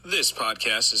This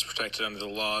podcast is protected under the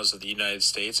laws of the United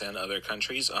States and other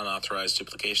countries. Unauthorized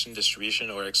duplication,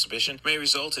 distribution, or exhibition may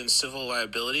result in civil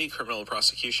liability, criminal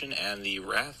prosecution, and the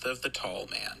wrath of the tall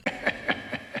man.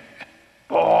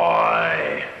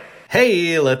 Boy!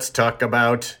 Hey, let's talk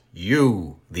about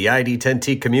you, the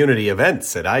ID10T community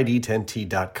events at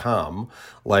ID10T.com,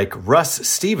 like Russ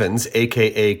Stevens,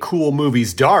 a.k.a. Cool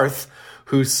Movies Darth,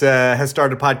 who has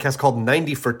started a podcast called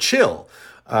 90 for Chill,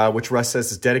 which Russ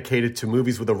says is dedicated to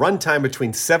movies with a runtime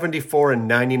between 74 and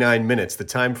 99 minutes, the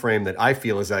time frame that I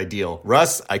feel is ideal.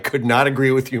 Russ, I could not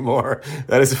agree with you more.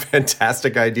 That is a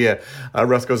fantastic idea.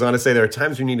 Russ goes on to say there are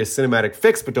times you need a cinematic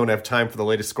fix but don't have time for the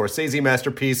latest Scorsese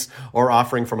masterpiece or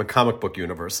offering from a comic book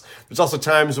universe. There's also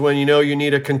times when you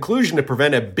need a conclusion to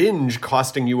prevent a binge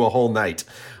costing you a whole night.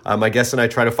 My guest and I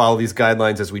try to follow these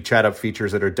guidelines as we chat up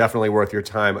features that are definitely worth your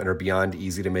time and are beyond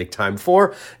easy to make time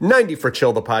for. 90 for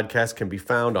Chill, the podcast, can be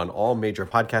found on all major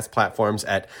podcast platforms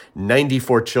at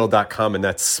 90forchill.com, and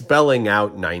that's spelling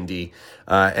out 90,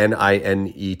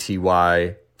 Ninety,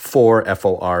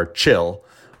 4 chill.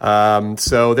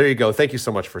 So there you go. Thank you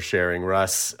so much for sharing,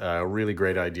 Russ. Really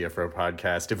great idea for a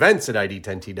podcast. Events at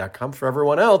ID10T.com for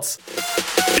everyone else.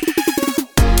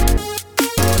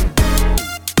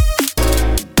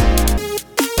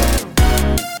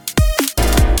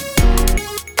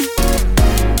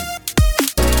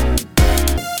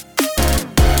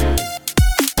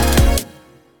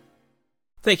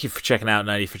 Thank you for checking out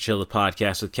 90 for Chill, the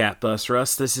podcast with Cat Bus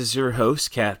Russ. This is your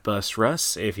host, Cat Bus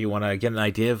Russ. If you want to get an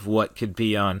idea of what could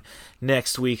be on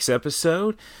next week's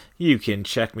episode, you can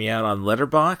check me out on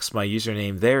Letterboxd. My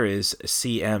username there is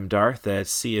CMDarth.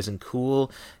 That's C as in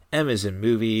cool, M as in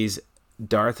movies,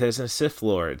 Darth as in Sith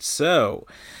Lord. So,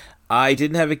 I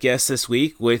didn't have a guest this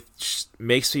week, which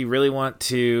makes me really want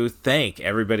to thank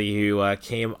everybody who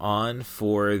came on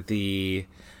for the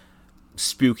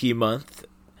spooky month.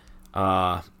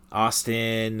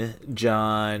 Austin,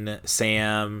 John,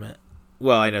 Sam.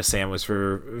 Well, I know Sam was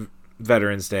for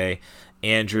Veterans Day.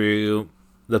 Andrew,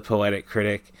 the poetic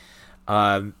critic.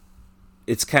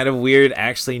 It's kind of weird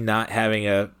actually not having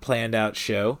a planned out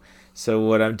show. So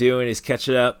what I'm doing is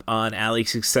catching up on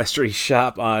Ali's Accessory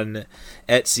Shop on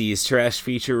Etsy's trash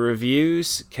feature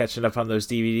reviews, catching up on those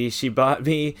DVDs she bought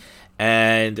me,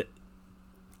 and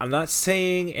I'm not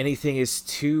saying anything is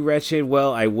too wretched.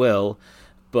 Well, I will.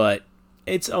 But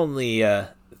it's only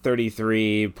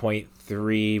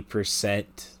 33.3%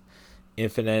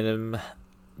 infinitum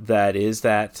that is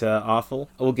that awful.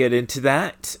 We'll get into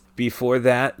that. Before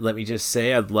that, let me just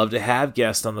say I'd love to have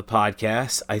guests on the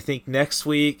podcast. I think next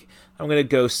week I'm going to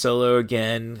go solo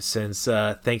again since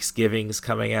Thanksgiving's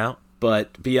coming out.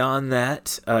 But beyond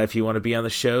that, if you want to be on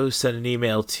the show, send an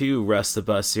email to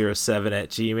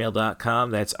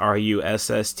rusthebus07@gmail.com. That's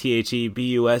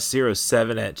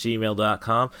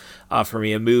RUSSTHEBUS07@gmail.com. Offer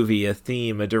me a movie, a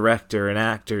theme, a director, an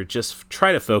actor. Just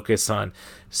try to focus on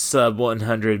sub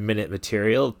 100-minute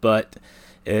material. But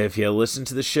if you listen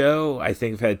to the show, I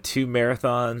think I've had 2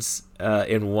 marathons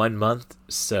in 1 month.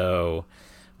 So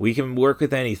we can work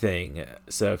with anything.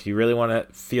 So if you really want to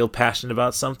feel passionate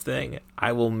about something,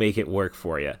 I will make it work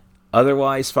for you.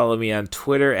 Otherwise, follow me on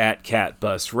Twitter at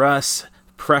CatBusRuss.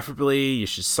 Preferably, you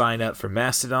should sign up for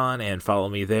Mastodon and follow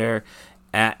me there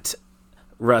at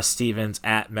Russ Stevens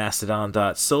at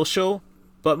mastodon.social.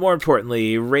 But more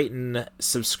importantly, rate and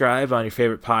subscribe on your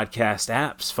favorite podcast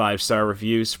apps. 5-star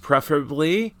reviews,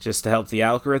 preferably, just to help the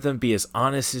algorithm be as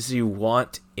honest as you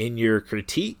want in your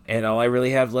critique. And all I really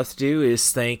have left to do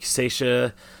is thank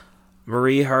Sasha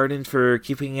Marie Harden for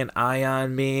keeping an eye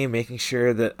on me, making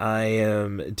sure that I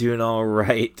am doing all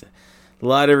right. A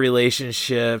lot of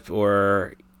relationship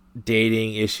or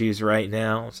dating issues right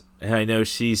now. And I know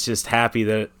she's just happy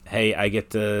that, hey, I get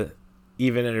to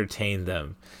even entertain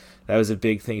them. That was a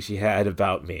big thing she had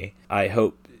about me. I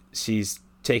hope she's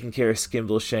taking care of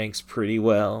Skimbleshanks pretty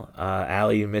well.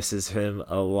 Ali misses him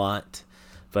a lot,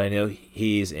 but I know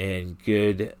he's in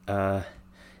good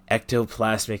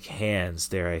ectoplasmic hands,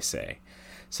 dare I say.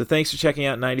 So thanks for checking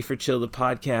out 90 for Chill, the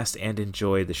podcast, and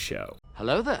enjoy the show.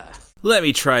 Hello there. Let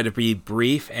me try to be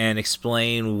brief and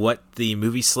explain what the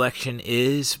movie selection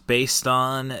is based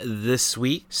on this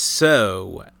week.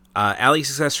 So, Ali's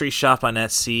Accessory Shop on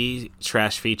Etsy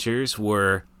trash features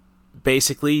were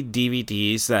basically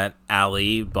DVDs that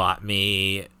Ali bought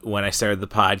me when I started the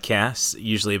podcast,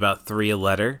 usually about 3 a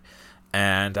letter,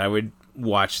 and I would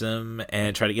watch them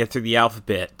and try to get through the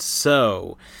alphabet.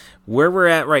 So, where we're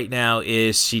at right now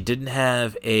is she didn't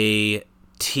have a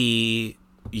T,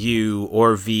 U,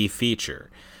 or V feature.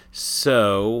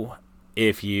 So,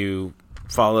 if you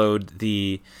followed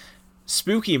the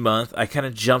spooky month, I kind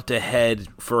of jumped ahead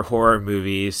for horror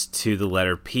movies to the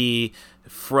letter P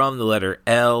from the letter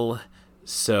L.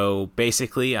 So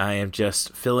basically, I am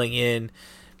just filling in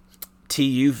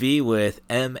TUV with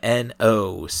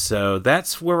MNO. So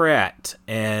that's where we're at.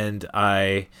 And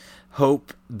I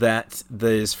hope that the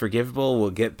Is Forgivable will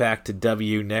get back to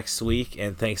W next week.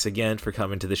 And thanks again for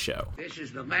coming to the show. This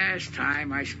is the last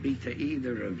time I speak to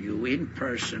either of you in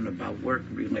person about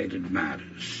work-related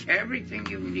matters. Everything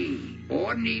you need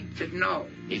or need to know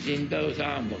is in those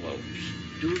envelopes.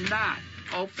 Do not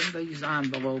open these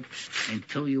envelopes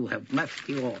until you have left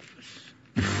the office.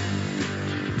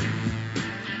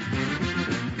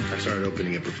 I started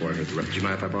opening it before I heard the rest. Do you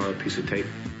mind if I borrow a piece of tape?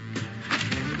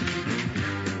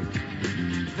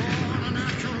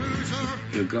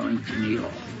 You're going to New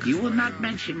York. You will not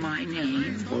mention my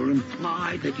name or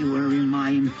imply that you are in my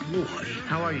employ.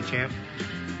 How are you, champ?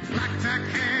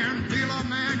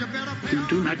 You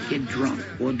do not get drunk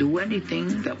or do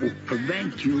anything that will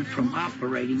prevent you from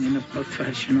operating in a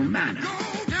professional manner.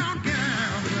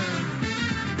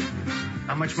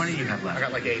 How much money do you have left? I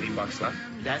got like $80 left.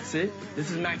 That's it?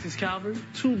 This is Max's Calvary?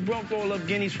 2 broke roll-up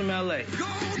guineas from L.A.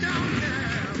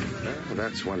 Well,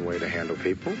 that's one way to handle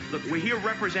people. Look, we're here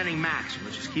representing Max.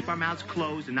 Let's just keep our mouths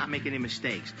closed and not make any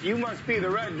mistakes. You must be the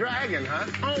Red Dragon, huh?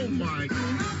 Oh, my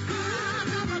God.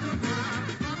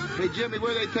 Hey, Jimmy,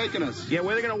 where are they taking us? Yeah,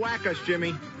 where are they going to whack us,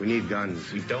 Jimmy? We need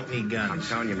guns. We don't need guns. I'm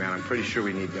telling you, man, I'm pretty sure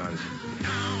we need guns.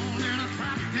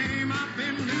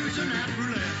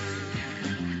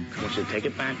 I want you to take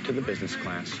it back to the business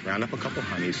class, round up a couple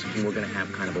honeys, and we're going to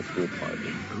have kind of a pool party.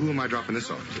 Who am I dropping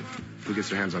this off to? Who gets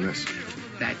their hands on this?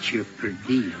 That's your per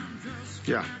diem.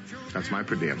 Yeah, that's my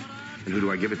per diem. And who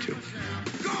do I give it to?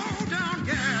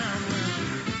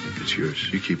 It's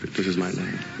yours. You keep it. This is my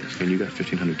land. Yes. And you got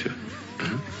 $1,500 too.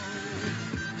 Uh-huh.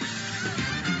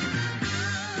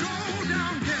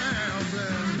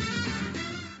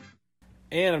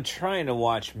 And I'm trying to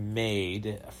watch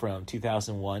Made from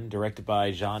 2001, directed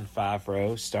by Jon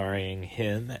Favreau, starring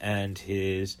him and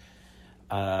his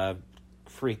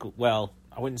frequent, well,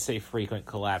 I wouldn't say frequent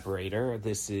collaborator.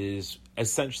 This is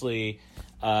essentially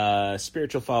a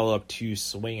spiritual follow-up to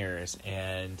Swingers.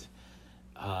 And,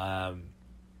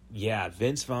 yeah,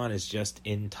 Vince Vaughn is just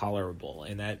intolerable.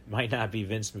 And that might not be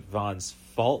Vince Vaughn's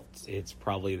fault. It's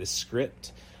probably the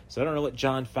script. So I don't know what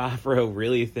Jon Favreau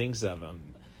really thinks of him.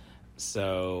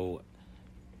 So,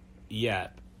 yeah,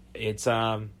 it's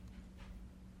an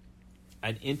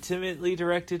intimately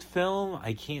directed film.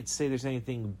 I can't say there's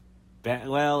anything bad.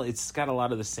 Well, it's got a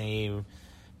lot of the same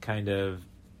kind of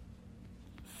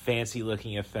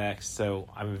fancy-looking effects. So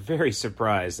I'm very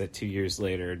surprised that 2 years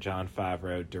later, Jon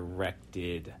Favreau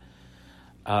directed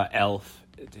Elf,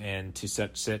 and to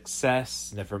such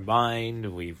success. Never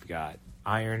mind, we've got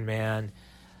Iron Man.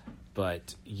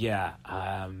 But, yeah,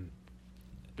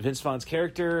 Vince Vaughn's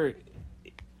character,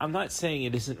 I'm not saying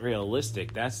it isn't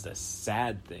realistic. That's the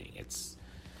sad thing. It's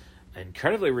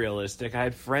incredibly realistic. I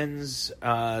had friends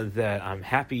that I'm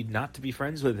happy not to be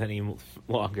friends with any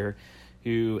longer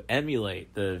who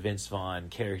emulate the Vince Vaughn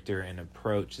character and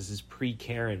approach. This is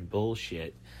pre-Karen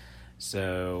bullshit.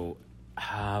 So,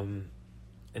 and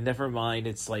never mind.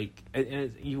 It's like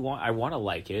I want to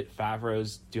like it.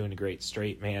 Favreau's doing a great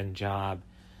straight man job.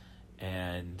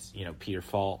 And, you know, Peter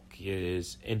Falk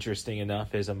is interesting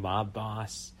enough as a mob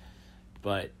boss.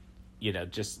 But, you know,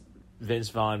 just Vince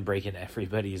Vaughn breaking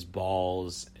everybody's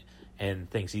balls and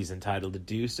thinks he's entitled to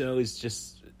do so is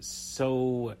just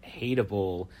so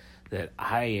hateable that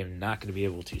I am not going to be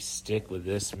able to stick with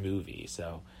this movie.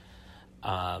 So,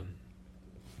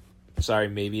 sorry,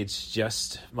 maybe it's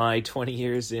just my 20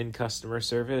 years in customer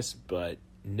service, but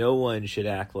no one should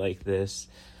act like this.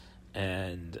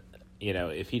 And, you know,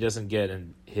 if he doesn't get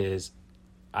in his,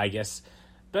 I guess,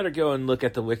 better go and look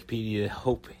at the Wikipedia,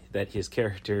 hope that his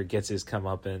character gets his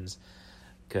comeuppance,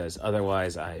 because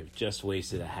otherwise I've just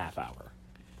wasted a half hour.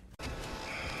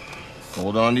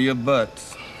 Hold on to your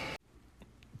butts.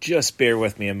 Just bear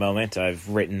with me a moment. I've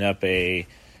written up a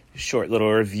short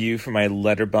little review for my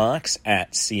letterbox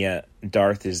at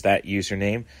Darth is that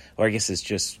username. Or I guess it's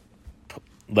just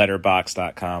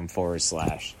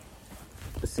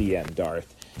letterbox.com/CM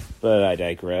Darth. But I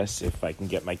digress. If I can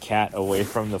get my cat away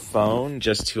from the phone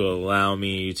just to allow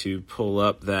me to pull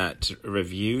up that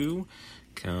review.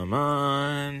 Come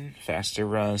on. Faster,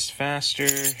 Rust,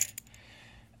 faster.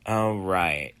 All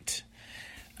right.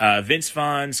 Vince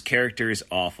Vaughn's character is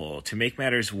awful. To make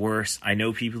matters worse, I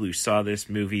know people who saw this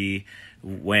movie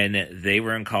when they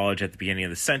were in college at the beginning of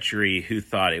the century who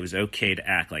thought it was okay to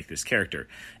act like this character.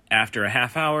 After a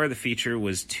half hour, the feature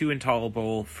was too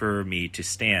intolerable for me to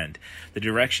stand. The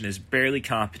direction is barely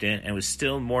competent and was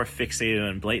still more fixated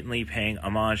on blatantly paying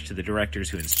homage to the directors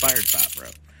who inspired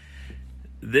Favreau.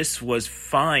 This was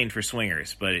fine for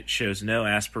Swingers, but it shows no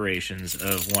aspirations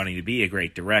of wanting to be a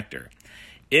great director.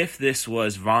 If this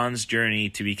was Vaughn's journey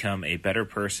to become a better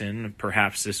person,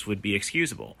 perhaps this would be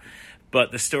excusable.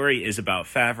 But the story is about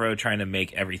Favreau trying to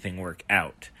make everything work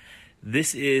out.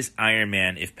 This is Iron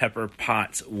Man if Pepper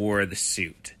Potts wore the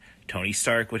suit. Tony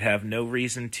Stark would have no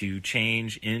reason to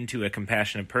change into a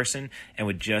compassionate person and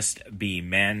would just be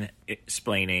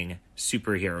man-explaining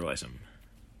superheroism.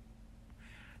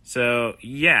 So,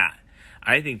 yeah,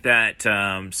 I think that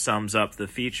sums up the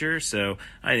feature. So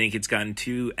I think it's gotten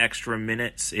 2 extra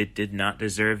minutes it did not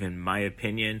deserve, in my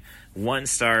opinion. 1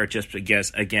 star just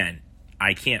because, again,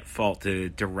 I can't fault the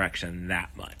direction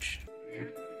that much.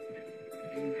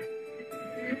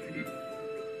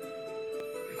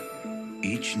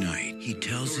 Each night, he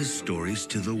tells his stories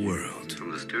to the world.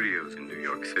 From the studios in New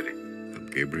York City.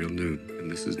 I'm Gabriel Noon, and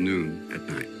this is Noon at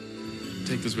Night.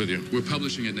 Take this with you. We're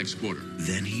publishing it next quarter.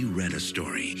 Then he read a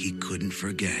story he couldn't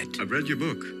forget. I've read your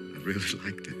book. I really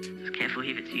liked it. Just can't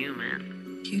believe it's you, man.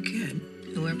 You kid,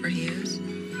 whoever he is.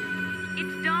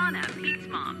 It's Donna, Pete's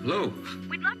mom. Hello.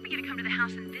 We'd love for you to come to the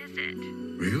house and visit.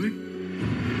 Really?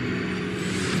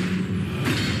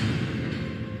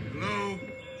 Hello?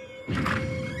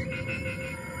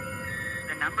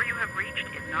 The number you have reached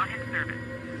is not in service.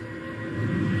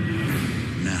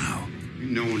 Now, You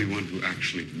know anyone who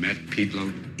actually met Pete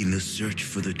Lowe? in the search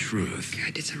for the truth, I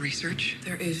did some research.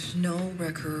 There is no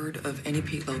record of any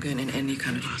Pete Logan in any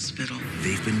kind of hospital.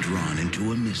 they've been drawn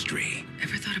into a mystery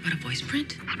Ever thought about a voice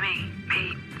print? It's me,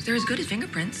 Pete. They're as good as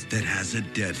fingerprints. that has a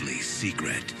deadly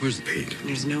secret. Where's Pete?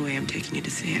 There's no way I'm taking you to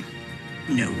see him.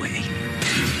 No way.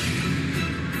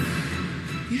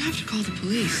 You have to call the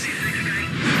police.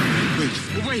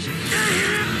 Wait.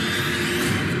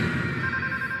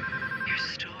 Your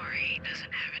story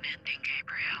doesn't have an ending,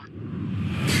 Gabriel.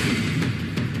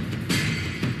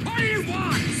 What do you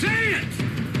want? Say it!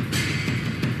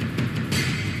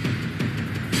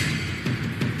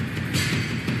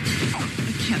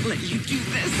 I can't let you do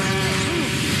this.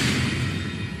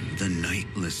 The Night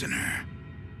Listener.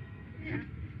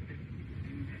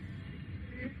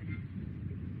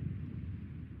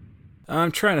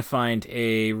 I'm trying to find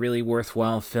a really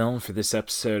worthwhile film for this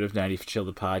episode of 90 for Chill,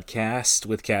 the podcast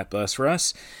with Cat Bus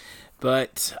Russ,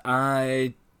 but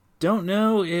I don't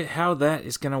know how that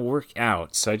is going to work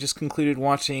out. So I just concluded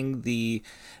watching The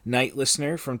Night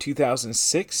Listener from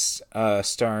 2006,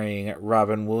 starring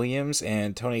Robin Williams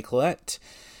and Toni Collette,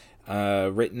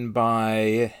 written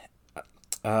by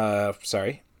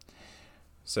Armistead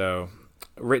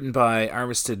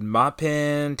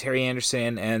Maupin, Terry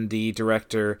Anderson, and the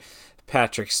director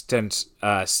Patrick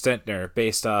Stentner,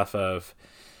 based off of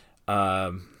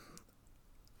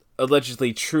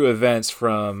allegedly true events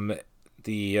from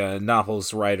the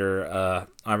novel's writer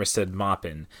Armistead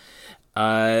Maupin.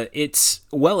 It's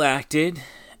well acted,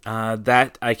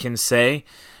 that I can say.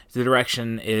 The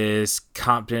direction is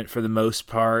competent for the most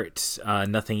part,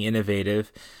 nothing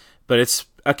innovative, but it's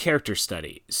a character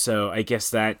study, so I guess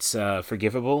that's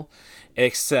forgivable,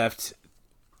 except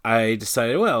I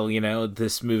decided, well,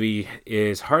 this movie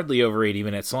is hardly over 80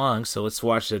 minutes long, so let's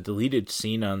watch the deleted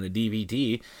scene on the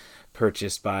DVD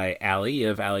purchased by Allie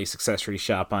of Allie's Accessory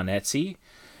Shop on Etsy,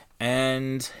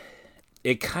 and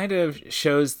it kind of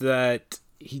shows that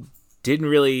he didn't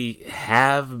really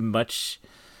have much,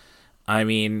 I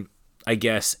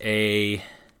guess a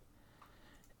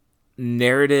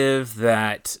narrative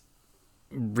that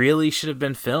really should have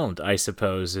been filmed, I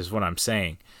suppose, is what I'm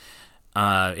saying.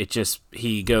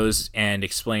 He goes and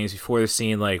explains before the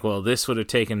scene, like, well, this would have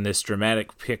taken this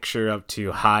dramatic picture up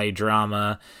to high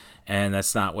drama, and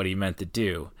that's not what he meant to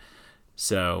do.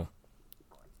 So,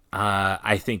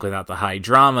 I think without the high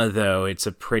drama, though, it's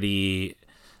a pretty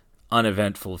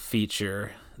uneventful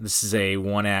feature. This is a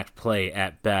one-act play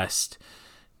at best,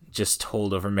 just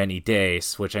told over many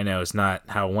days, which I know is not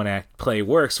how a one-act play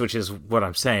works, which is what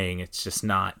I'm saying. It's just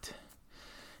not,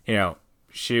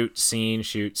 shoot, scene,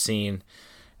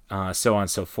 so on and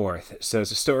so forth. So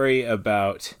it's a story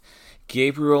about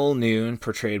Gabriel Noon,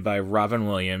 portrayed by Robin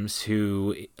Williams,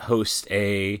 who hosts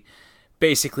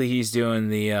basically he's doing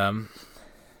the, I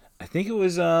think it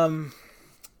was, I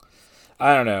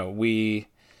don't know,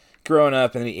 growing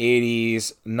up in the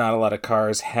 80s, not a lot of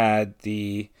cars had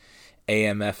the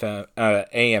AM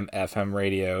FM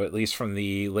radio, at least from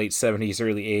the late 70s,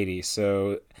 early 80s.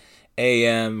 So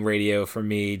AM radio for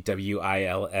me,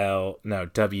 WIRL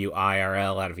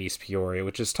out of East Peoria,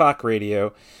 which is talk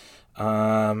radio.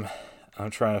 I'm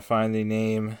trying to find the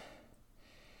name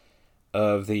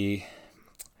of the...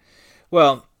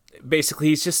 Well, basically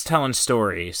he's just telling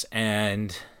stories,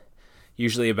 and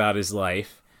usually about his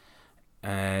life.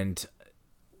 And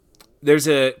there's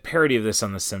a parody of this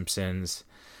on The Simpsons,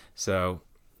 so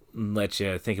let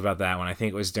you think about that one. I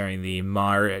think it was during the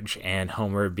Marge and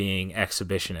Homer being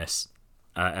exhibitionists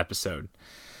episode.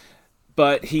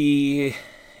 But he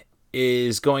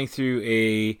is going through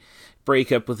a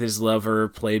breakup with his lover,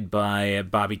 played by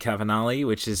Bobby Cannavale,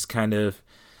 which is kind of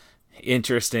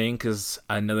interesting because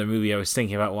another movie I was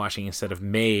thinking about watching instead of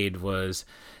Maid was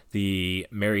The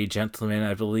Merry Gentleman,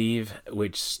 I believe,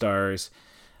 which stars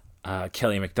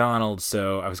Kelly MacDonald.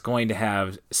 So I was going to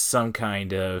have some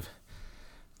kind of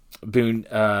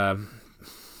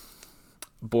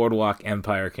Boardwalk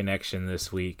Empire connection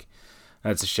this week.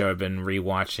 That's a show I've been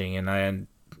rewatching,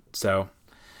 so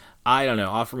I don't know.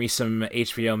 Offer me some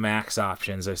HBO Max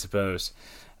options, I suppose.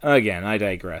 Again, I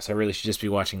digress. I really should just be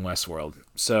watching Westworld.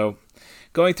 So,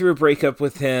 going through a breakup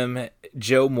with him,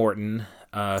 Joe Morton,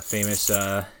 famous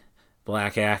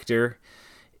black actor,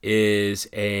 is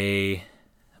a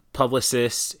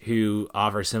publicist who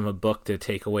offers him a book to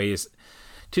take away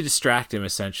to distract him,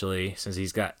 essentially, since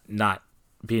he's got not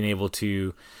being able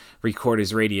to record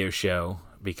his radio show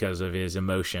because of his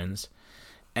emotions.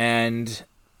 And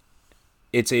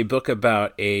it's a book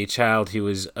about a child who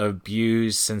was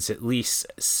abused since at least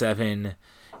 7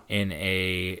 in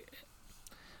a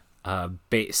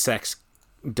sex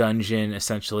dungeon,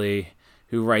 essentially,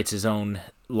 who writes his own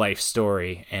life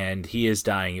story, and he is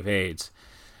dying of AIDS.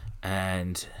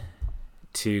 And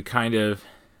to kind of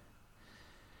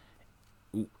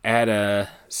add a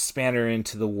spanner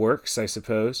into the works, I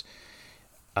suppose,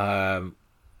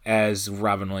 as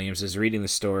Robin Williams is reading the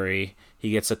story,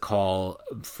 he gets a call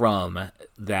from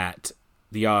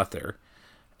the author,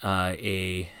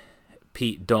 a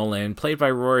Pete Dolan, played by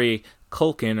Rory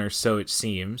Culkin, or so it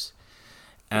seems.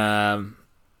 And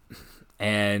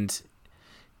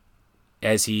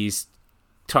as he's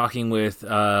talking with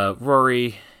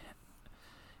Rory,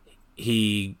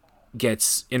 he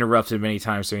gets interrupted many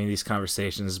times during these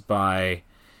conversations by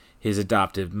his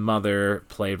adoptive mother,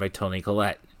 played by Toni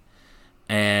Collette.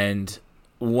 And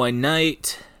one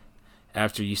night,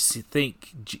 after you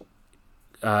think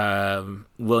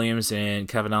Williams and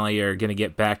Cannavale are going to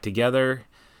get back together,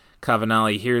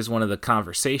 Cannavale hears one of the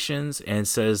conversations and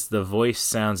says the voice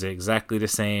sounds exactly the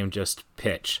same, just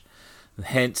pitch.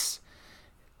 Hence,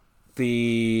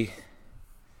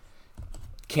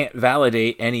 can't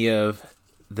validate any of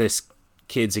this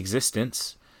kid's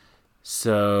existence.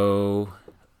 So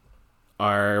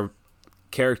our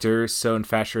character is so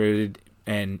infatuated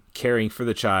and caring for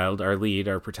the child, our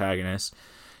protagonist,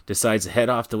 decides to head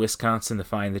off to Wisconsin to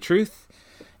find the truth.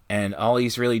 And all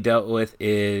he's really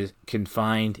can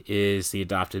find is the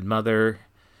adopted mother,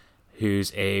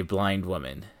 who's a blind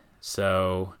woman.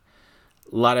 So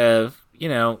a lot of,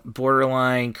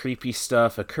 borderline creepy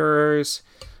stuff occurs.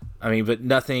 But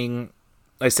nothing,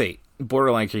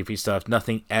 borderline creepy stuff,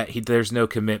 there's no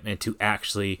commitment to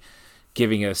actually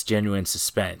giving us genuine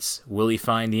suspense. Will he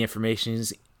find the information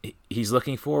he's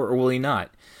looking for, or will he not?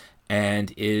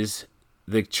 And is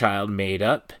the child made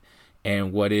up?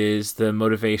 And what is the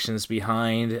motivations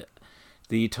behind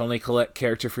the Toni Collette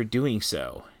character for doing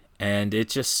so? And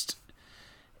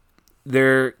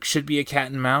there should be a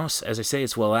cat and mouse. As I say,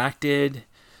 it's well acted,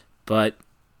 but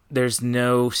there's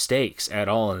no stakes at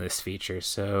all in this feature.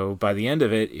 So by the end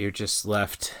of it, you're just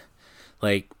left,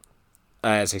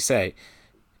 as I say,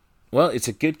 well, it's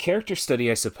a good character study,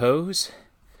 I suppose.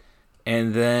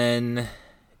 And then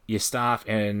you stop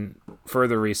and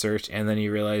further research, and then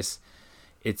you realize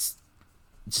there's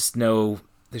just no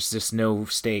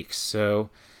stakes. So,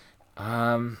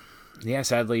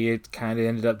 sadly, it kind of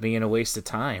ended up being a waste of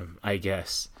time, I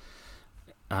guess.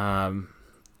 And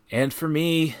for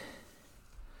me,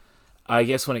 I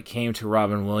guess when it came to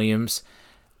Robin Williams,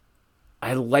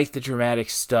 I like the dramatic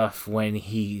stuff when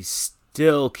he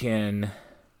still can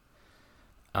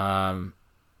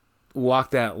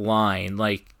walk that line.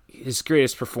 His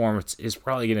greatest performance is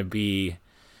probably going to be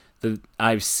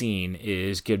I've seen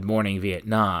is Good Morning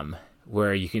Vietnam,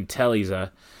 where you can tell he's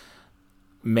a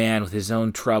man with his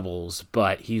own troubles,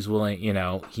 but he's willing,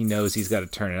 he knows he's got to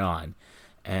turn it on.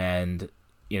 And,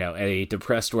 a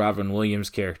depressed Robin Williams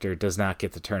character does not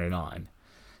get to turn it on.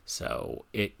 So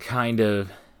it he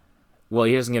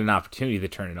doesn't get an opportunity to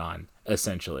turn it on,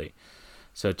 essentially.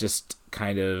 So it just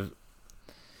kind of,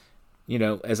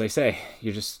 as I say,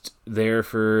 you're just there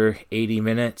for 80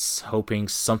 minutes hoping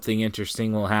something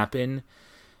interesting will happen.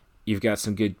 You've got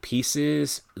some good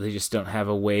pieces. They just don't have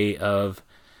a way of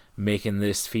making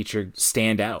this feature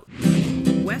stand out.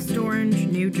 West Orange,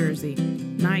 New Jersey.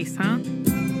 Nice, huh?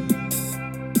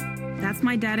 That's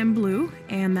my dad in blue,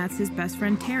 and that's his best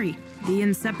friend Terry, the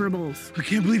Inseparables. I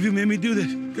can't believe you made me do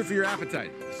this. Good for your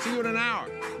appetite. See you in an hour.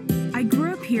 I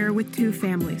grew up here with two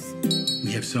families.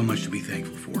 We have so much to be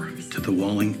thankful for, to the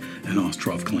Walling and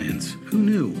Ostroff clans. Who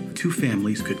knew two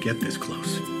families could get this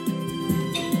close?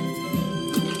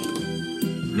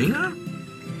 Nina?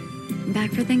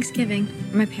 Back for Thanksgiving.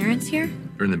 Are my parents here?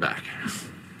 They're in the back.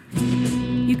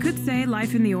 You could say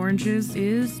life in the Oranges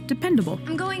is dependable.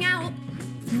 I'm going out.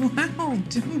 Wow,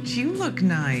 don't you look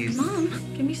nice? Mom,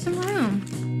 give me some room.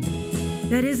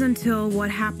 That is until what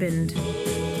happened.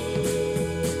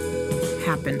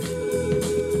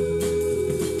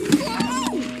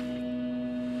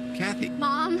 Kathy.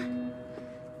 Mom?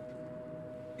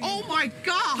 Oh my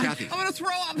God! Kathy. I'm gonna throw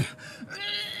up!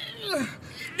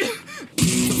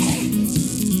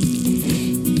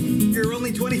 You're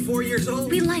only 24 years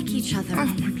old. We like each other. Oh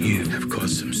my God. You have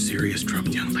caused some serious trouble,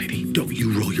 young lady. Don't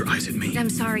you roll your eyes at me. I'm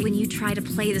sorry, when you try to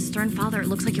play the stern father, it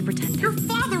looks like you're pretending. Your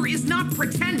father is not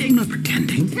pretending! I'm not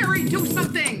pretending. Terry, do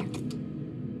something!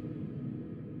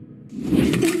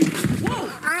 Whoa!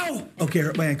 Ow! Okay,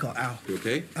 hurt my ankle. Ow. You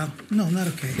okay? Ow. No, not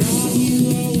okay.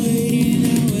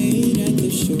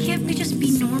 Can't we just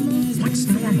be normal? What's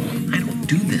normal? I don't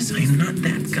do this. I am not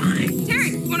that guy.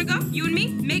 Terry, wanna go? You and me?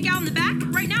 Make out in the back?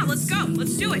 Right now, let's go.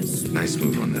 Let's do it. Nice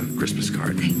move on the Christmas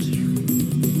card. Thank you.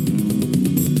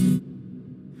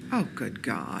 Oh, good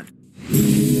God.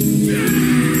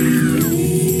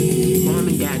 Mom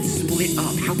and Dad split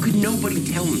up. How could nobody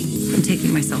tell me? I'm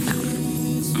taking myself out.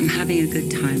 I'm having a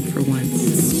good time for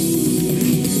once.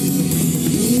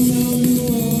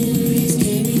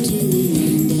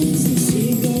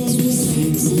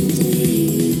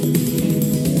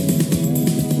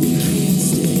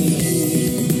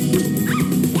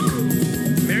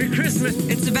 Merry Christmas.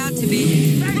 It's about to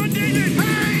be.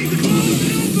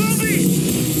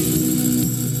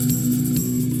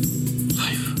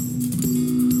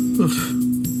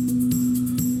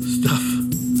 Stuff.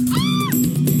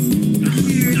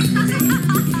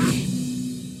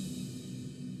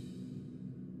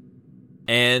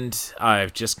 And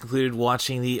I've just concluded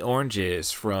watching The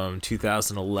Oranges from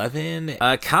 2011.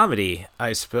 Comedy,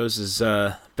 I suppose, is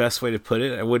the best way to put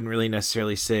it. I wouldn't really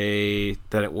necessarily say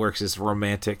that it works as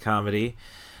romantic comedy.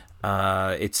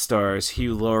 It stars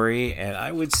Hugh Laurie, and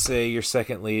I would say your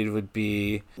second lead would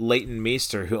be Leighton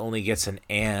Meester, who only gets an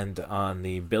 "and" on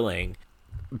the billing.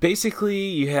 Basically,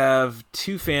 you have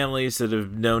two families that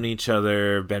have known each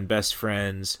other, been best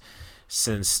friends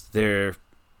since their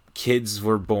kids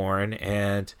were born,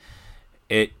 and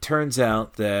it turns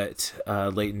out that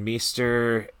Leighton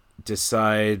Meester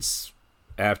decides,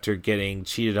 after getting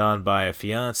cheated on by a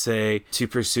fiance, to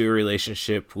pursue a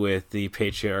relationship with the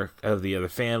patriarch of the other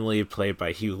family, played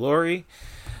by Hugh Laurie.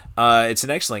 It's an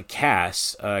excellent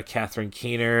cast. Catherine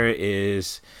Keener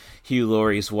is Hugh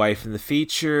Laurie's wife in the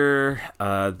feature.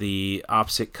 The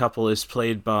opposite couple is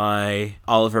played by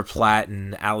Oliver Platt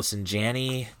and Allison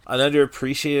Janney. An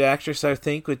underappreciated actress, I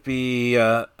think, would be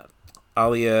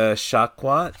Alia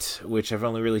Shawkat, which I've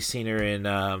only really seen her in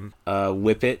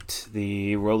Whip It,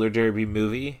 the roller derby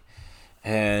movie.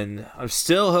 And I'm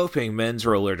still hoping men's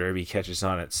roller derby catches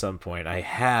on at some point. I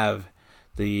have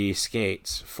the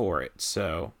skates for it,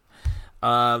 so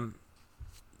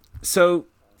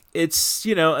it's,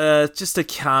 just a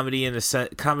comedy in a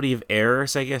comedy of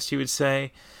errors, I guess you would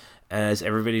say, as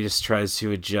everybody just tries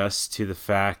to adjust to the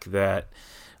fact that,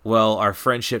 well, our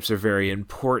friendships are very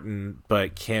important,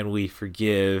 but can we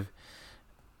forgive,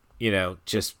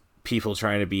 just people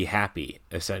trying to be happy,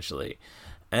 essentially.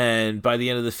 And by the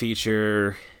end of the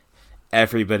feature,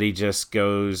 everybody just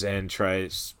goes and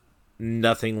tries.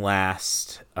 Nothing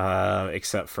lasts,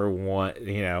 except for one,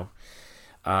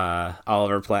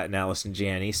 Oliver Platt and Allison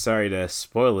Janney. Sorry to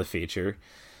spoil the feature.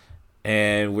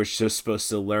 And we're just supposed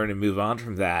to learn and move on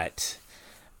from that.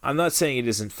 I'm not saying it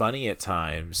isn't funny at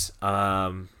times.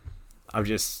 I'm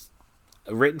just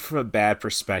written from a bad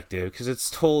perspective, because it's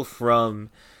told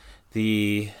from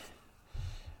the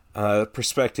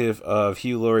perspective of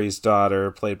Hugh Laurie's daughter,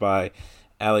 played by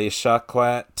Alia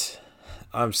Shawkat.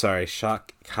 I'm sorry,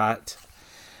 Shawkat.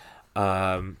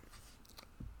 But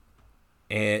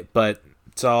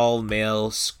it's all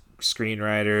male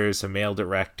screenwriters, a male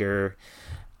director,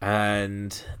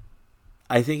 and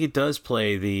I think it does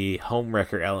play the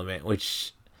homewrecker element,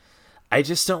 which I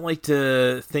just don't like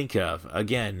to think of.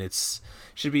 Again, it's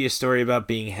should be a story about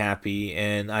being happy,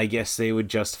 and I guess they would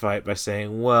justify it by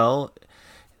saying, well,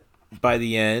 by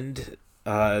the end,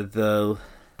 the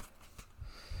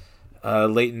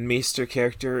Leighton Meester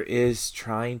character is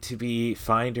trying to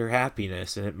find her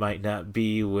happiness, and it might not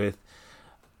be with,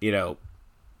 the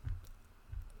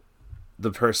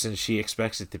person she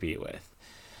expects it to be with.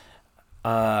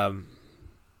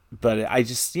 But I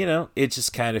just, it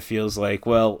just kind of feels like,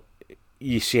 well,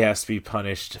 she has to be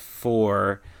punished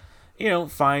for,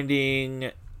 finding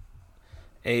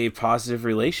a positive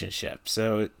relationship.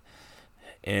 So,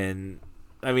 and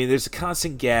I mean, there's a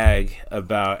constant gag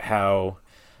about how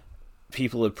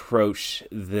people approach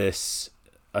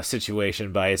a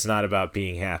situation by it's not about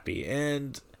being happy.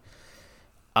 And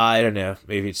I don't know,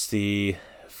 maybe it's the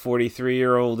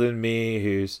 43-year-old in me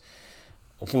who's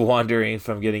wondering if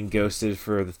I'm getting ghosted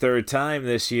for the third time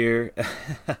this year.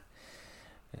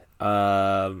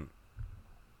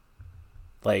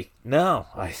 No,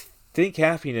 I think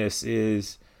happiness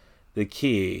is the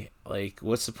key. Like,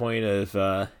 what's the point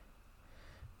of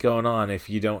going on if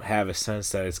you don't have a sense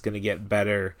that it's going to get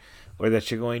better or that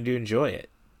you're going to enjoy it?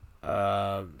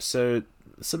 So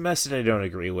it's a message I don't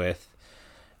agree with.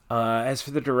 As for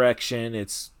the direction,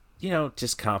 it's,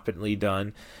 just competently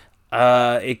done.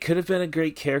 It could have been a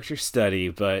great character study,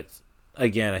 but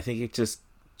again, I think it just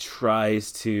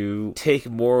tries to take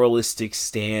moralistic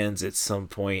stands at some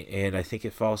point, and I think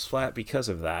it falls flat because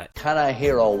of that. Can I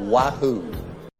hear a wahoo?